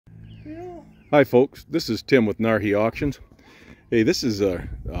Hi folks, this is Tim with Narhi Auctions. Hey, this is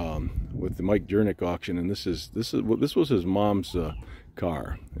with the Mike Jernick auction, and this was his mom's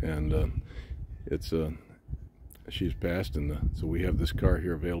car, and she's passed, and so we have this car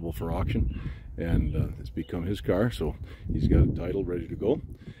here available for auction, and it's become his car, so he's got a title ready to go.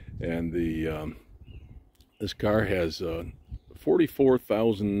 And this car has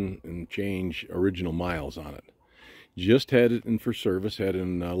 44,000 and change original miles on it. Just had it in for service, had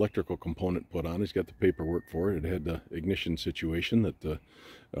an electrical component put on. He's got the paperwork for it. It had the ignition situation that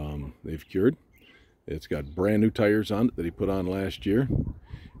they've cured. It's got brand new tires on it that he put on last year.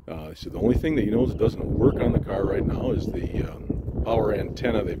 So the only thing that he knows that doesn't work on the car right now is the power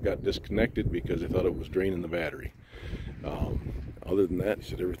antenna. They've got disconnected because they thought it was draining the battery. Other than that, he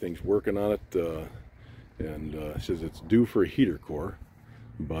said everything's working on it, and says it's due for a heater core,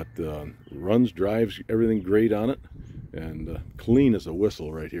 but runs, drives, everything great on it, and clean as a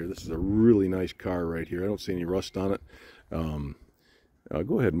whistle right here. This is a really nice car right here. I don't see any rust on it.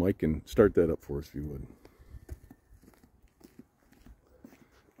 Go ahead, Mike, and start that up for us if you would.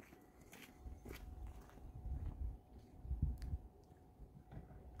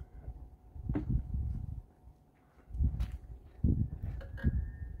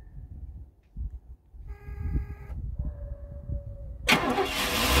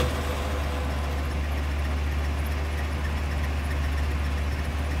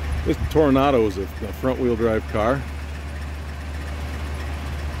 This Toronado is a front-wheel drive car.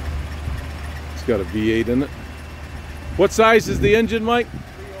 It's got a V8 in it. What size is the engine, Mike?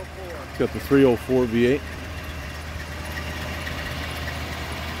 304. It's got the 304 V8.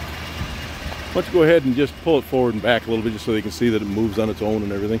 Why don't you go ahead and just pull it forward and back a little bit just so they can see that it moves on its own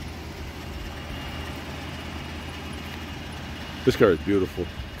and everything. This car is beautiful.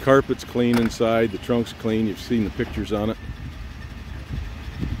 Carpet's clean inside, the trunk's clean. You've seen the pictures on it.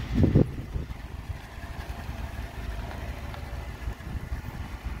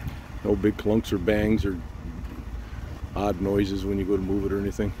 No big clunks or bangs or odd noises when you go to move it or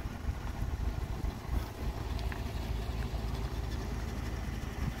anything.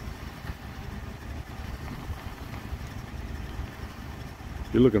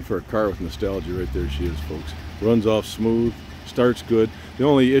 If you're looking for a car with nostalgia, right there she is, folks. Runs off smooth, starts good. The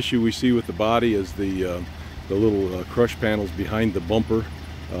only issue we see with the body is the little crush panels behind the bumper.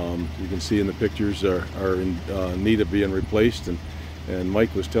 You can see in the pictures are in need of being replaced, and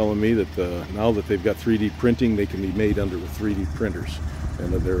Mike was telling me that now that they've got 3D printing, they can be made under with 3D printers,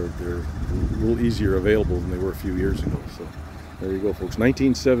 and they're a little easier available than they were a few years ago. So there you go, folks.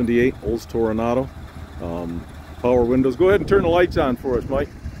 1978 Olds Toronado, power windows. Go ahead and turn the lights on for us, Mike.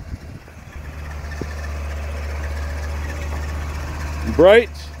 Bright.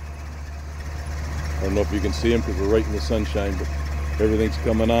 I don't know if you can see them because we're right in the sunshine, but everything's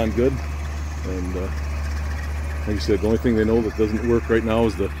coming on good. And like I said, the only thing they know that doesn't work right now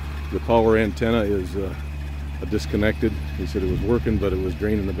is the power antenna is disconnected. He said it was working, but it was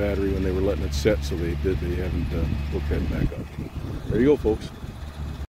draining the battery when they were letting it set, so they haven't hooked that back up. There you go, folks.